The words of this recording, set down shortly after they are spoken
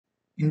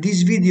In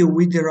this video,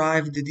 we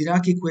derived the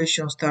Dirac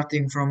equation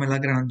starting from a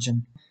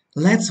Lagrangian.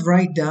 Let's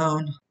write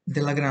down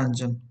the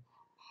Lagrangian.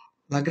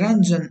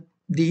 Lagrangian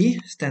D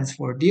stands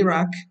for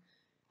Dirac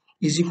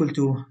is equal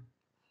to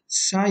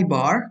psi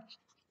bar,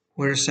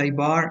 where psi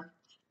bar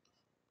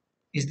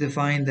is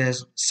defined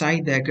as psi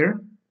dagger,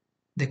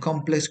 the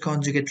complex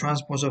conjugate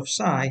transpose of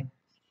psi,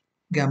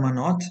 gamma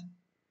naught,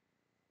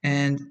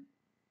 and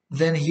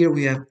then here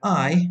we have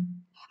I,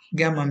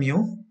 gamma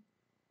mu.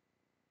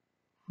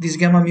 These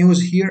gamma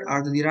mu's here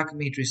are the Dirac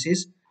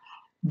matrices,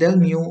 del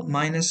mu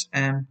minus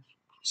m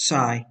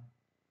psi.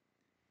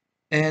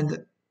 And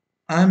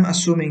I'm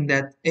assuming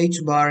that h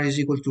bar is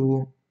equal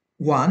to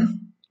 1,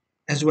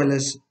 as well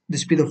as the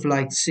speed of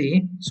light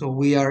c. So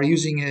we are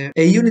using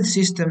a unit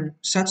system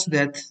such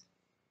that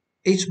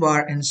h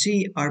bar and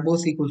c are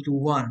both equal to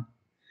 1.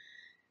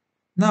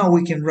 Now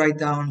we can write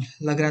down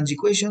Lagrange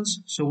equations.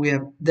 So we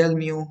have del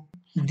mu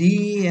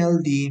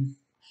dld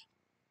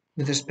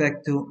with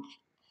respect to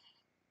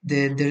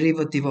the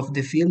derivative of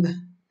the field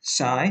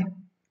psi,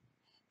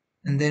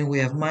 and then we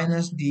have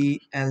minus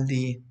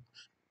dld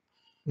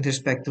with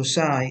respect to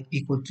psi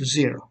equal to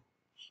 0.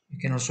 You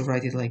can also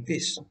write it like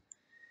this.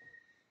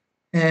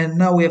 And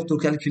now we have to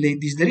calculate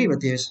these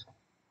derivatives.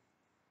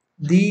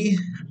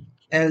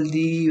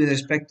 dld with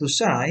respect to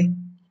psi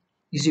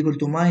is equal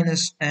to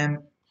minus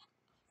m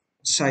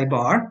psi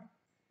bar.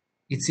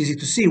 It's easy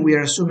to see. We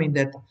are assuming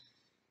that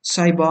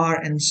psi bar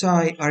and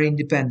psi are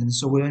independent.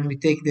 So when we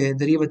take the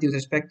derivative with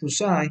respect to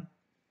psi,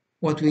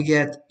 what we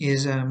get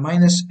is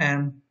minus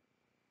m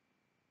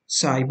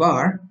psi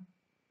bar,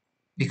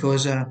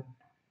 because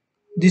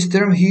this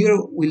term here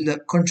will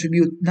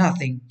contribute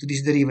nothing to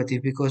this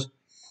derivative, because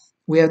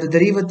we have the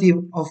derivative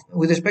of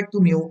with respect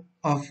to mu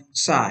of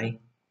psi.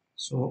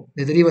 So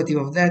the derivative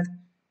of that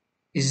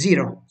is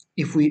 0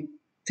 if we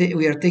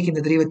are taking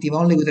the derivative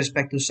only with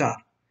respect to psi.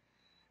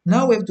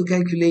 Now we have to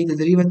calculate the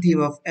derivative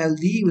of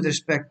LD with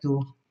respect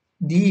to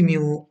d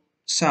mu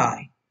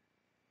psi.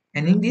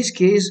 And in this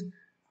case,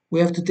 we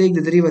have to take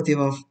the derivative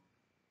of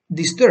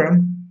this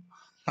term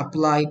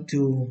applied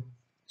to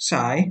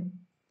psi.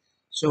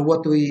 So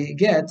what we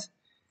get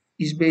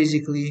is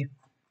basically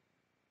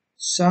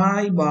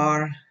psi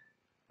bar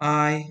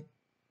I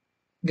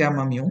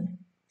gamma mu.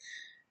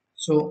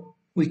 So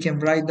we can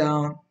write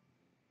down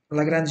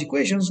Lagrange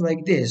equations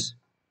like this.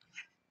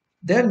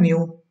 Del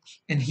mu,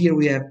 and here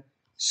we have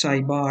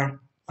psi bar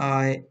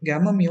I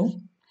gamma mu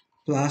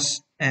plus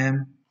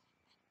m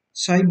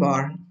psi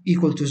bar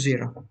equal to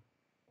 0.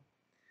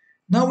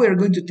 Now we are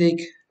going to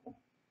take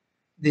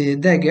the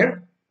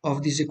dagger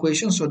of this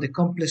equation, so the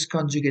complex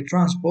conjugate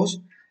transpose,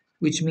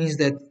 which means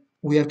that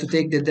we have to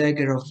take the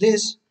dagger of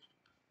this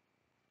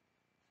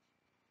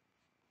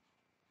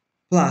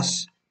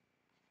plus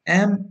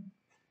m,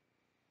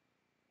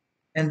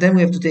 and then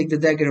we have to take the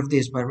dagger of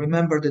this. But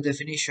remember the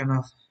definition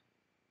of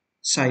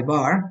psi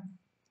bar,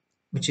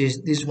 which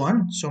is this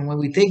one. So when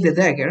we take the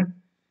dagger,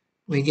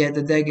 we get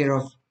the dagger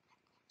of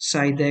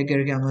psi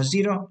dagger gamma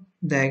 0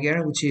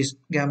 dagger, which is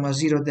gamma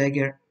 0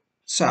 dagger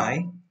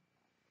psi.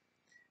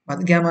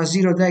 But gamma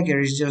 0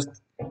 dagger is just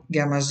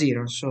gamma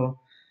 0. So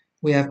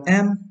we have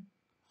m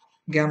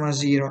gamma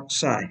 0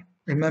 psi.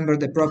 Remember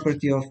the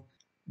property of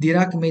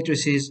Dirac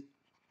matrices,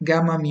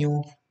 gamma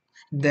mu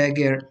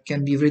dagger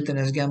can be written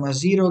as gamma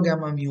 0,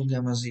 gamma mu,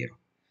 gamma 0.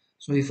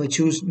 So if I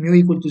choose mu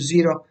equal to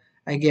 0,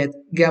 I get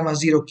gamma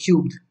 0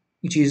 cubed,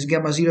 which is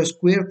gamma 0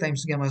 squared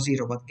times gamma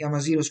 0. But gamma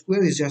 0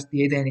 squared is just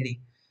the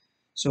identity.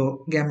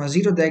 So gamma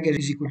 0 dagger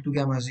is equal to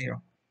gamma 0.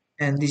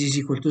 And this is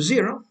equal to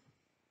 0.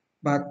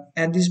 But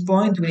at this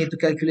point, we need to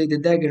calculate the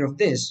dagger of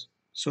this.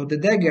 So the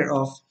dagger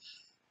of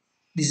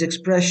this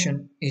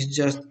expression is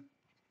just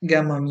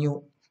gamma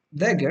mu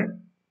dagger.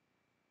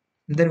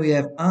 And then we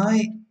have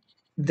I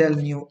del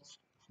mu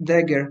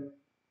dagger.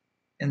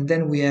 And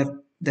then we have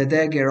the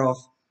dagger of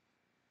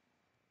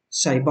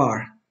psi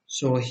bar.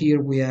 So here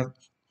we have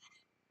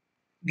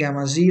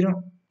gamma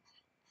 0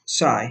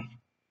 psi.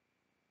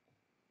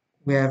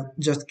 We have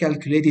just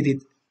calculated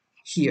it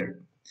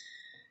here.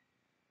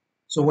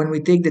 So when we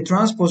take the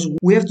transpose,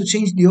 we have to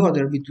change the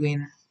order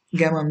between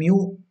gamma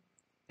mu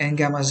and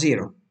gamma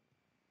 0.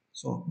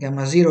 So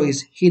gamma 0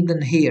 is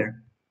hidden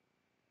here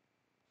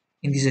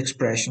in this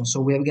expression.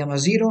 So we have gamma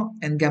 0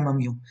 and gamma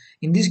mu.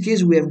 In this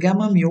case, we have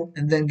gamma mu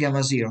and then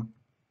gamma 0.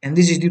 And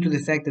this is due to the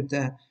fact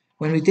that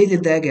when we take the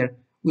dagger,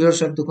 we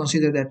also have to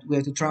consider that we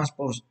have to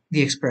transpose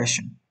the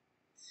expression.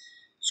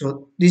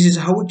 So this is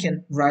how we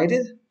can write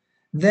it.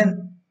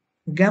 Then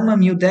gamma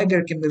mu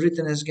dagger can be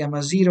written as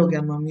gamma 0,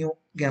 gamma mu,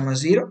 gamma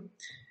 0.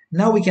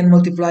 Now we can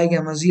multiply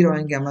gamma 0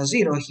 and gamma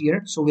 0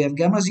 here. So we have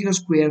gamma 0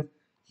 squared,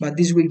 but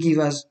this will give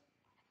us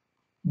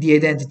the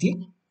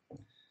identity.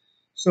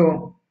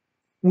 So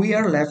we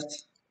are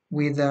left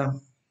with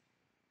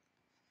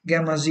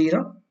gamma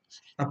 0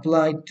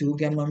 applied to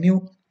gamma mu,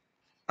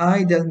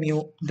 I del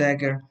mu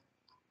dagger.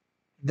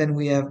 Then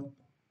we have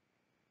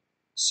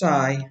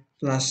psi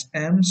plus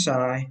m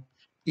psi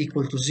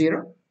equal to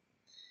 0.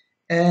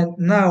 And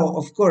now,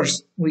 of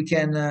course, we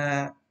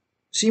can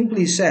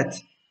simply set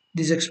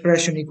this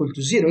expression equal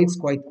to 0. It's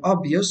quite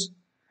obvious.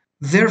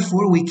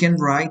 Therefore, we can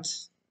write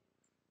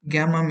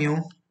gamma mu,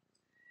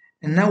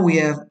 and now we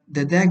have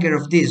the dagger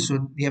of this,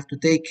 so we have to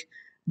take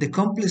the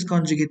complex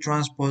conjugate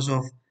transpose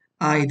of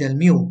I del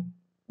mu,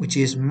 which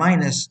is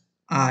minus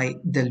I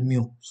del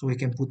mu. So we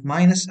can put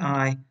minus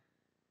I,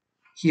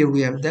 here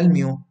we have del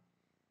mu,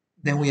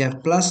 then we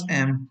have plus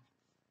m,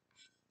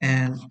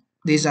 and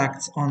this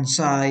acts on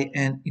psi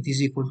and it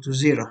is equal to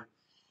 0,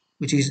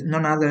 which is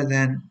none other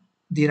than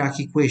Dirac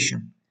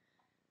equation.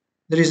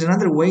 There is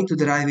another way to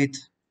derive it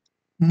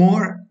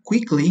more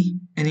quickly,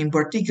 and in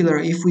particular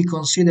if we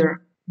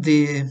consider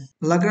the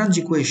Lagrange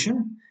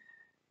equation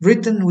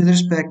written with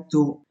respect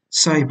to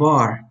psi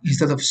bar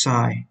instead of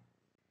psi.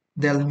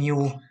 Del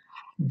mu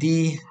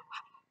d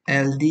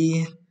ld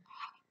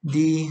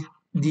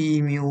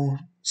d mu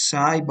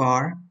psi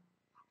bar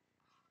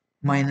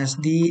minus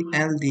d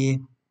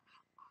ld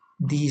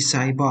d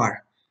psi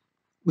bar.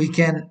 We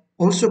can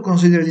also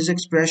consider this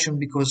expression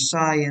because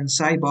psi and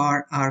psi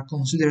bar are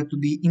considered to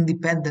be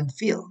independent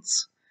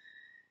fields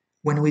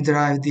when we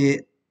derive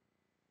the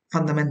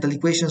fundamental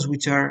equations,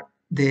 which are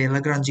the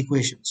Lagrange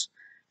equations.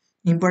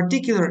 In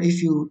particular,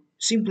 if you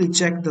simply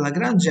check the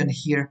Lagrangian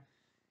here,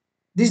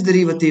 this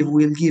derivative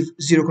will give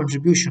zero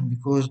contribution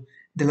because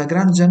the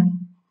Lagrangian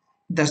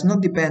does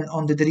not depend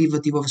on the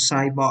derivative of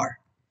psi bar.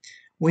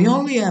 We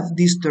only have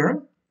this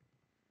term,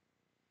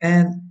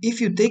 and if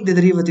you take the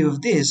derivative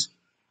of this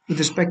with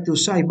respect to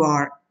psi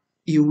bar,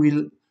 you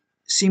will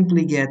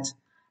simply get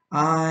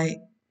I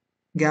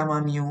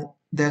gamma mu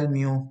del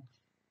mu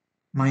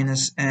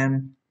minus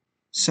m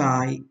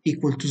psi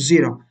equal to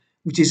 0,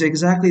 which is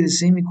exactly the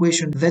same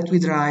equation that we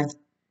derived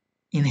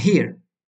in here.